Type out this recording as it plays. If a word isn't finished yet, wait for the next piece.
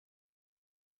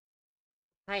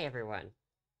Hi everyone.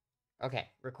 Okay,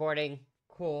 recording.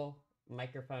 Cool.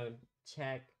 Microphone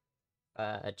check.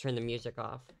 Turn the music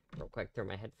off real quick through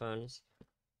my headphones.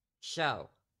 So,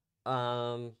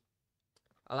 um,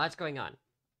 a lot's going on.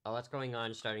 A lot's going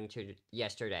on starting to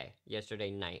yesterday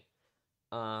night.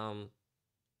 Um,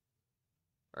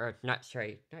 or not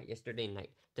sorry, not yesterday night.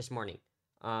 This morning.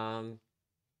 Um,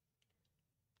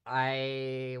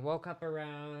 I woke up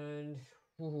around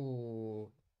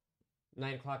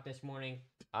 9 o'clock this morning.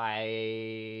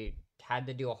 I had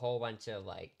to do a whole bunch of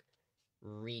like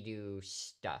redo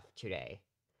stuff today.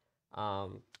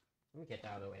 Let me get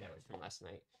that out of the way. That was from last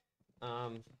night.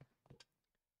 Um,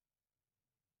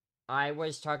 I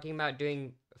was talking about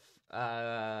doing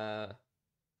uh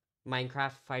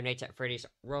Minecraft Five Nights at Freddy's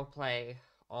roleplay,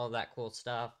 all that cool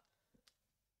stuff.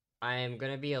 I am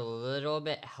gonna be a little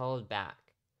bit held back.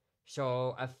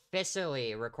 So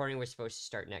officially, recording was supposed to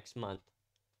start next month.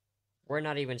 We're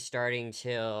not even starting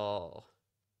till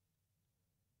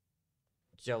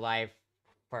July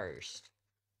 1st.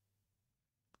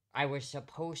 I was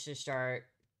supposed to start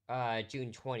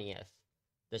June 20th,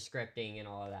 the scripting and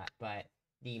all of that, but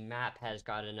the map has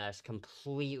gotten us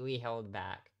completely held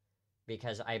back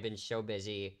because I've been so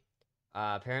busy.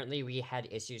 Apparently, we had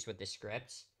issues with the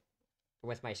scripts,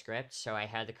 with my script, so I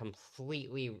had to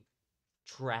completely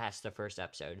trash the first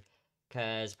episode.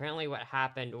 Because apparently, what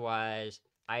happened was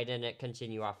I didn't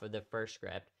continue off of the first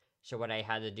script, so what I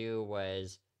had to do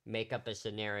was make up a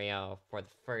scenario for the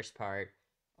first part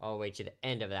all the way to the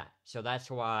end of that. So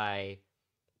that's why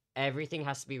everything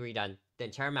has to be redone. The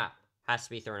entire map has to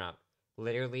be thrown out.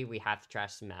 Literally, we have to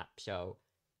trash the map. So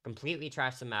completely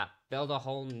trash the map, build a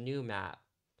whole new map.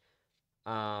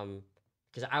 Um,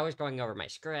 because I was going over my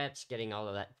scripts, getting all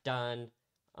of that done.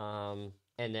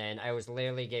 And then I was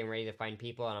literally getting ready to find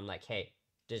people, and I'm like, hey,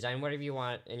 design whatever you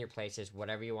want in your places,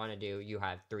 whatever you want to do. You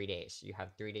have 3 days. You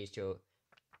have 3 days to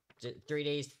 3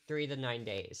 days, 3 to 9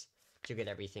 days to get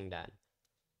everything done.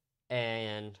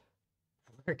 And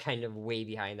we're kind of way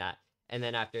behind that. And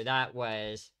then after that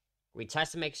was we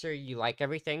test to make sure you like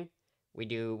everything. We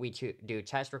do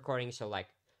test recording, so like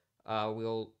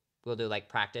we'll do like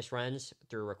practice runs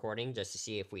through recording just to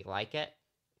see if we like it.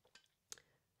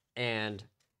 And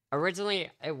originally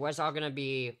it was all gonna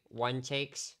be one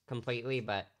takes completely,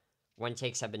 but one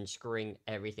takes have been screwing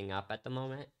everything up at the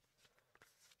moment.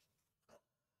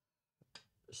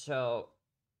 So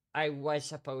I was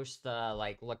supposed to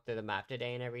like look through the map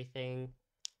today and everything.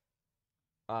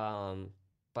 Um,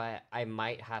 but I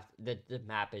might have the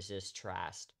map is just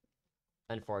trashed,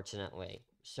 unfortunately.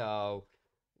 So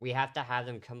we have to have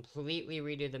them completely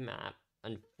redo the map,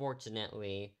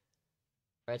 unfortunately.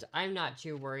 But I'm not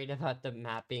too worried about the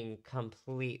map being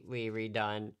completely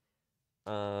redone,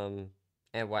 um,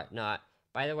 and whatnot.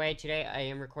 By the way, today I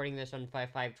am recording this on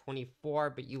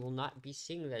 5524, but you will not be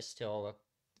seeing this till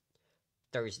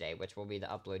Thursday, which will be the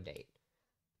upload date,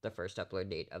 the first upload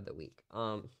date of the week.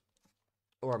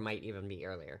 Or might even be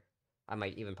earlier. I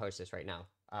might even post this right now.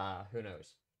 Who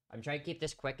knows? I'm trying to keep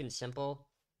this quick and simple,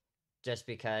 just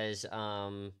because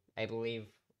I believe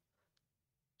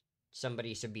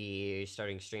somebody should be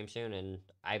starting stream soon, and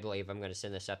I believe I'm going to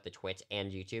send this up to Twitch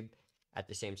and YouTube at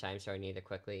the same time. So I need to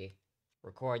quickly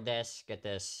record this, get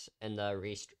this in the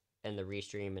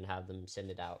restream, and have them send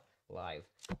it out live.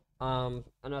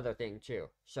 Another thing too.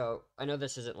 So I know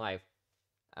this isn't live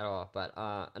at all, but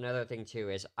another thing too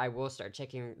is I will start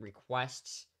taking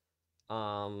requests.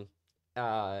 Um,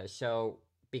 so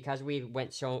because we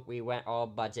went all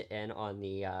budget in on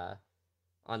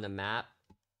the map,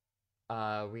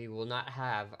 we will not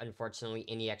have, unfortunately,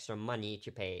 any extra money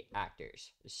to pay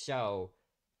actors. So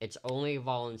it's only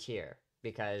volunteer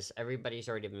because everybody's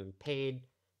already been paid.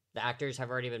 The actors have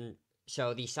already been,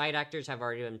 so the side actors have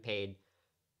already been paid.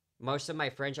 Most of my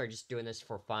friends are just doing this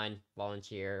for fun,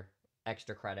 volunteer,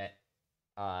 extra credit,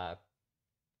 uh,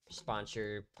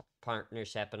 sponsor,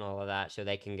 partnership, and all of that, so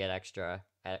they can get extra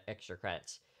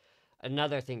credits.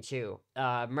 Another thing too,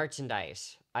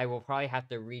 merchandise. I will probably have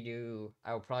to redo.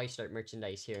 I will probably start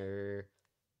merchandise here,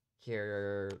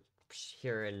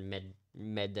 here in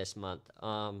mid this month.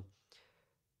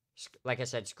 Like I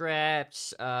said,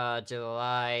 scripts.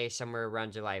 July, somewhere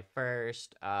around July 1st.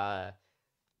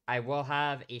 I will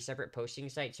have a separate posting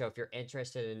site. So if you're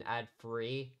interested in ad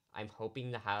free, I'm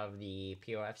hoping to have the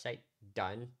POF site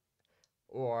done,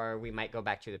 or we might go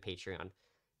back to the Patreon.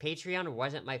 Patreon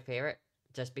wasn't my favorite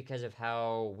just because of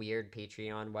how weird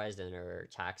Patreon was and their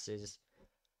taxes.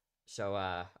 So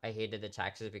I hated the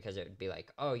taxes because it would be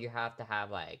like, oh, you have to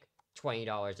have like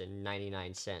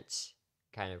 $20.99,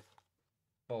 kind of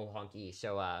bull honky.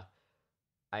 So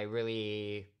I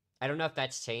really I don't know if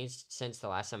that's changed since the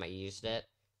last time I used it,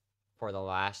 for the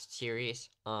last series.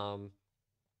 The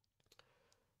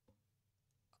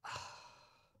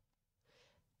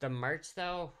merch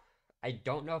though, I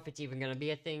don't know if it's even gonna be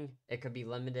a thing. It could be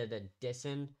limited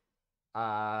edition.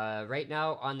 Right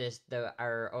now on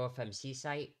our OFMC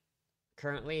site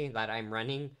currently that I'm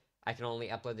running, I can only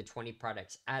upload the 20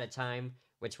 products at a time,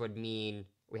 which would mean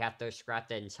we have to scrap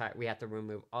the entire. We have to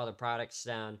remove all the products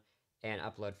down and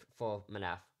upload full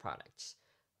Manaf products.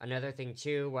 Another thing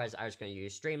too was I was going to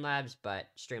use Streamlabs, but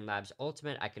Streamlabs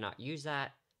Ultimate I cannot use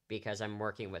that because I'm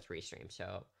working with Restream.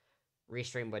 So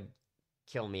Restream would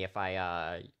kill me if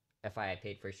I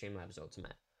paid for Streamlabs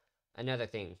Ultimate. Another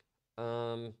thing,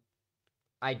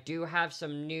 I do have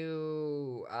some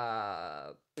new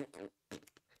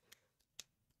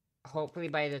hopefully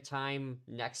by the time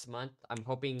next month, I'm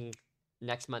hoping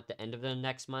next month, the end of the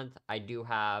next month, I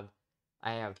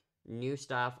have new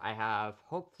stuff. I have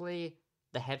hopefully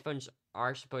the headphones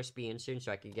are supposed to be in soon,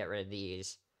 so I can get rid of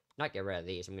these. Not get rid of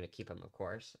these. I'm gonna keep them, of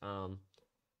course.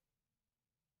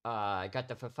 I got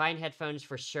the fine headphones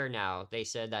for sure now. They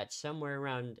said that somewhere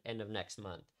around end of next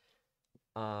month.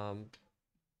 Um,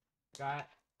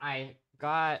 I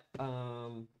got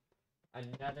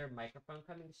another microphone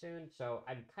coming soon, so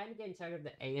I'm kind of getting tired of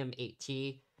the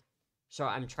AM8T. So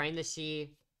I'm trying to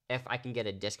see if I can get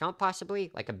a discount,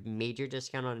 possibly like a major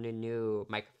discount on a new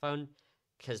microphone,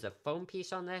 because the foam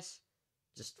piece on this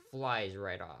just flies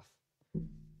right off.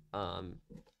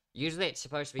 Usually it's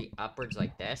supposed to be upwards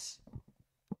like this,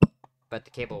 but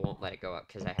the cable won't let it go up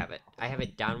because I have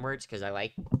it downwards because I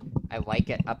like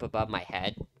it up above my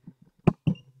head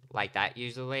like that.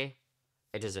 Usually,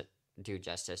 it doesn't do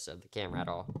justice of the camera at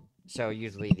all. So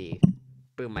usually the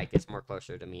boom mic is more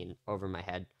closer to me and over my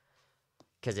head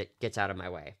because it gets out of my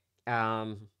way.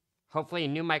 Hopefully a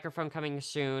new microphone coming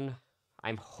soon.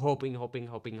 I'm hoping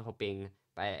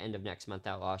by the end of next month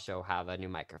I'll also have a new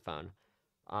microphone.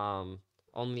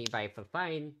 Only by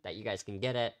fine that you guys can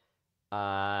get it.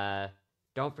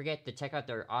 Don't forget to check out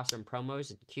their awesome promos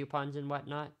and coupons and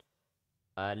whatnot.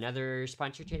 Another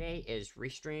sponsor today is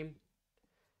Restream.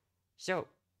 So,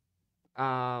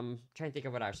 trying to think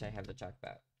of what else I have to talk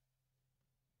about.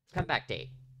 Comeback date.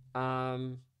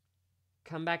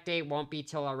 Comeback date won't be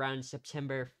till around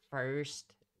September 1st.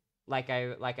 Like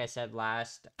I said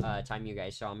last time you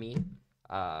guys saw me.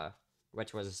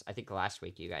 Which was I think last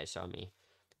week you guys saw me.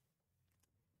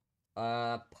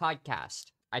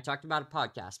 Podcast. I talked about a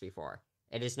podcast before.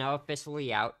 It is now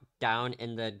officially out. Down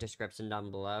in the description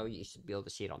down below, you should be able to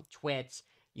see it on Twitch,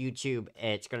 YouTube.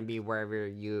 It's gonna be wherever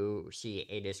you see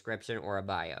a description or a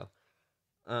bio.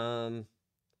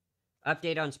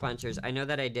 Update on sponsors. I know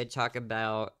that I did talk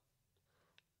about.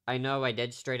 I know I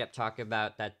did straight up talk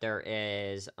about that there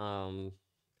is an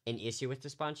issue with the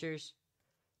sponsors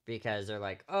because they're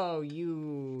like, oh,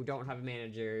 you don't have a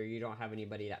manager, you don't have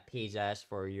anybody that pays us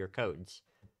for your codes.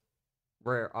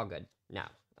 We're all good now.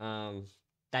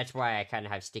 That's why I kind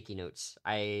of have sticky notes.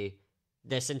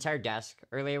 This entire desk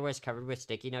earlier was covered with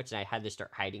sticky notes, and I had to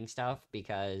start hiding stuff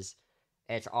because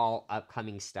it's all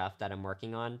upcoming stuff that I'm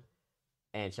working on,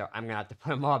 and so I'm gonna have to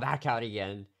put them all back out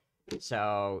again.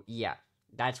 So yeah,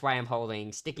 that's why I'm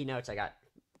holding sticky notes. I got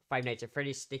Five Nights at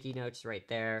Freddy's sticky notes right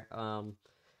there.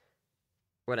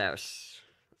 What else?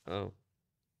 Oh,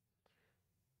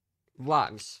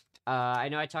 vlogs. I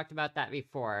know I talked about that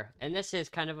before, and this is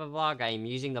kind of a vlog. I am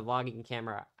using the vlogging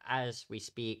camera as we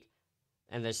speak,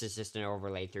 and this is just an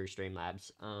overlay through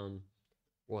Streamlabs.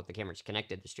 Well, the camera's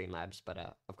connected to Streamlabs, but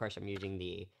of course I'm using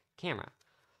the camera.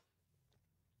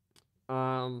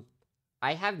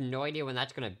 I have no idea when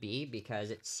that's gonna be because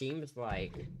it seems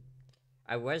like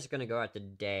I was gonna go out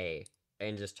today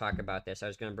and just talk about this. I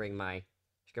was gonna bring my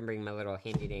little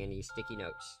handy dandy sticky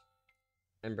notes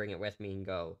and bring it with me and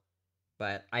go.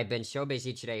 But I've been so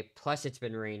busy today, plus it's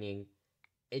been raining.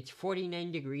 It's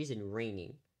 49 degrees and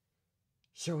raining.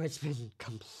 So it's been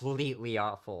completely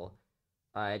awful.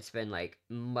 It's been like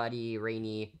muddy,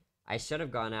 rainy. I should have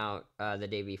gone out the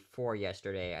day before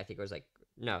yesterday. I think it was like,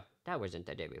 no, that wasn't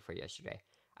the day before yesterday.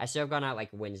 I should have gone out like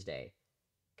Wednesday.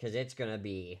 Because it's going to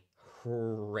be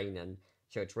raining.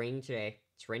 So it's raining today.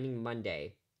 It's raining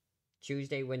Monday.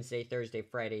 Tuesday, Wednesday, Thursday,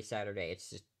 Friday, Saturday.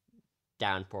 It's just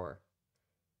downpour.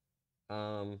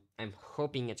 I'm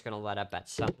hoping it's gonna let up at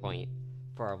some point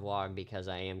for a vlog because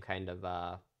I am kind of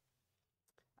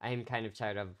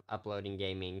tired of uploading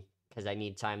gaming because I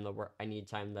need time to work. I need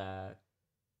a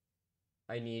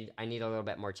little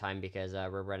bit more time because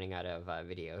we're running out of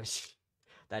videos.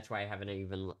 That's why I haven't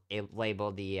even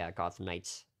labeled the Gotham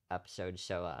Knights episode.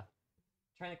 So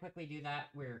trying to quickly do that.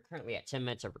 We're currently at 10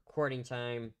 minutes of recording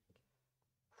time.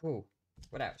 Whew.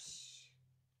 What else?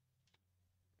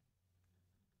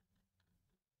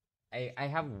 I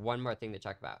have one more thing to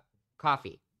talk about.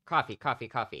 Coffee, coffee, coffee,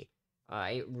 coffee.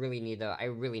 I really need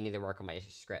to work on my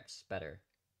scripts better.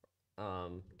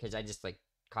 Because I just like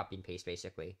copy and paste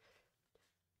basically.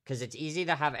 Because it's easy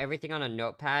to have everything on a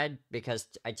notepad because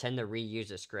I tend to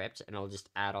reuse a script and I'll just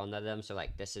add on to them. So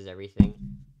like this is everything.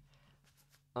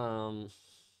 Um,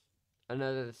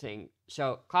 Another thing.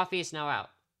 So coffee is now out.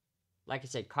 Like I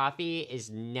said, coffee is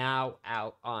now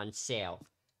out on sale.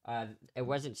 It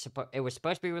wasn't supposed. It was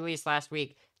supposed to be released last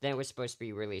week. Then it was supposed to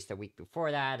be released a week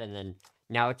before that, and then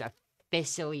now it's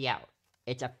officially out.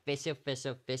 It's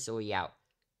officially out.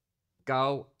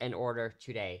 Go and order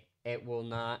today. It will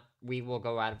not. We will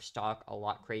go out of stock a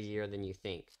lot crazier than you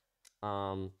think.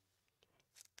 Um,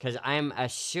 because I'm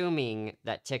assuming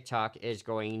that TikTok is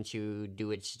going to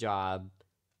do its job,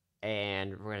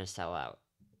 and we're gonna sell out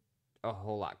a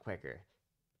whole lot quicker.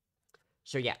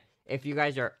 So yeah, if you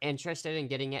guys are interested in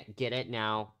getting it, get it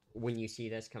now when you see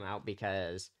this come out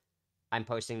because I'm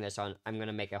posting this on. I'm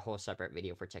gonna make a whole separate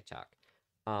video for TikTok.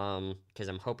 Because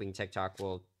I'm hoping TikTok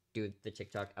will do the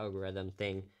TikTok algorithm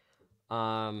thing.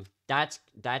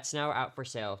 That's now out for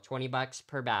sale. $20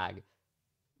 per bag.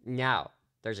 Now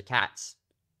there's a cat's.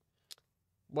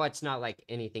 Well, it's not like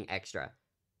anything extra,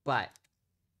 but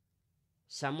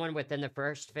someone within the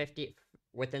first 50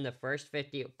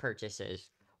 purchases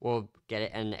will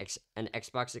get an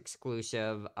Xbox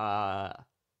exclusive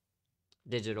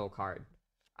digital card.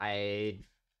 I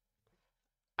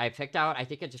I picked out, I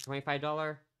think it's a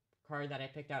 $25 card that I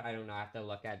picked out. I don't know, I have to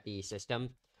look at the system.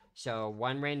 So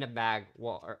one random bag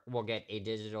will get a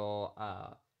digital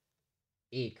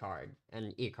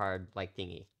an e-card like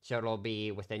thingy. So it'll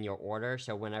be within your order.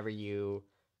 So whenever you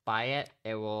buy it,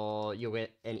 you'll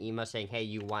get an email saying, "Hey,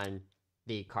 you won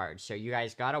the card." So you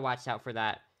guys gotta watch out for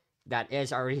that. That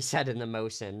is already set in the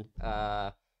motion.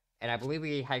 And I believe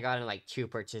we had gotten like 2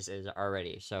 purchases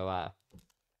already. So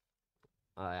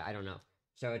I don't know.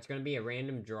 So it's gonna be a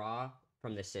random draw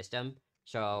from the system.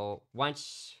 So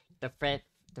once the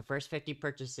first 50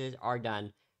 purchases are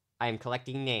done, I am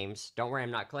collecting names. Don't worry,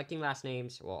 I'm not collecting last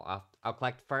names. Well, I'll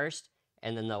collect first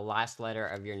and then the last letter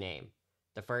of your name,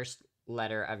 the first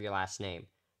letter of your last name,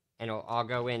 and it'll all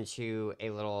go into a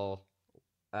little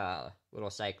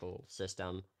cycle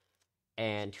system.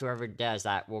 And whoever does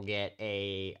that will get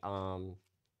an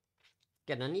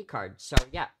e card. So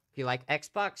yeah, if you like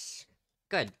Xbox,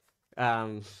 good.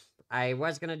 Um, I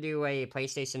was gonna do a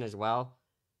PlayStation as well.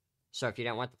 So if you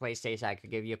don't want the PlayStation, I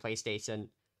could give you a PlayStation.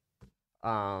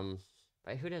 Um,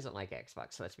 but who doesn't like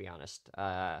Xbox? Let's be honest.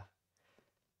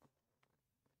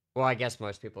 Well, I guess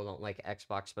most people don't like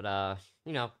Xbox, but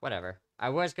whatever. I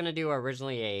was gonna do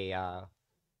originally a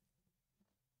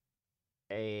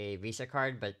Visa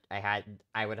card, but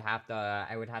I would have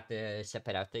to ship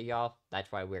it out to y'all. That's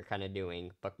why we're kind of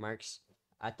doing bookmarks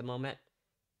at the moment.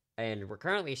 And we're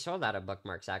currently sold out of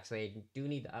bookmarks. Actually, I do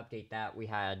need to update that. We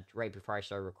had right before I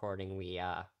started recording, we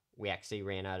actually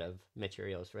ran out of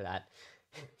materials for that.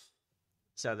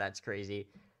 So that's crazy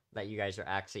that you guys are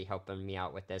actually helping me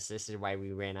out with this. This is why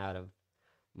we ran out of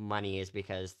money, is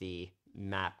because the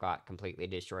map got completely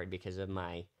destroyed because of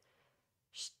my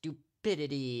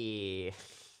stupidity.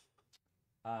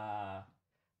 Uh,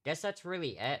 guess that's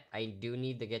really it. I do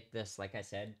need to get this, like I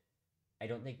said, I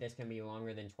don't think this can be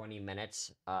longer than 20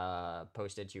 minutes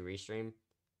posted to Restream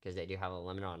because they do have a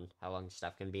limit on how long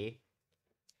stuff can be.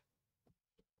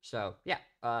 So, yeah,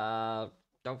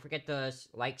 don't forget to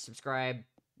like, subscribe,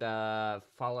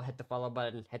 hit the follow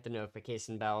button, hit the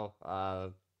notification bell.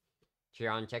 If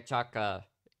you're on TikTok,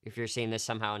 if you're seeing this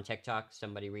somehow on TikTok,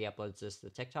 somebody re-uploads this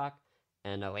to TikTok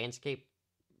and a landscape.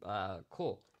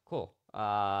 Cool.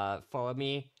 Follow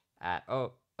me at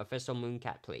official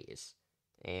Mooncat, please.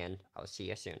 And I'll see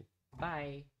you soon.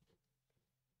 Bye.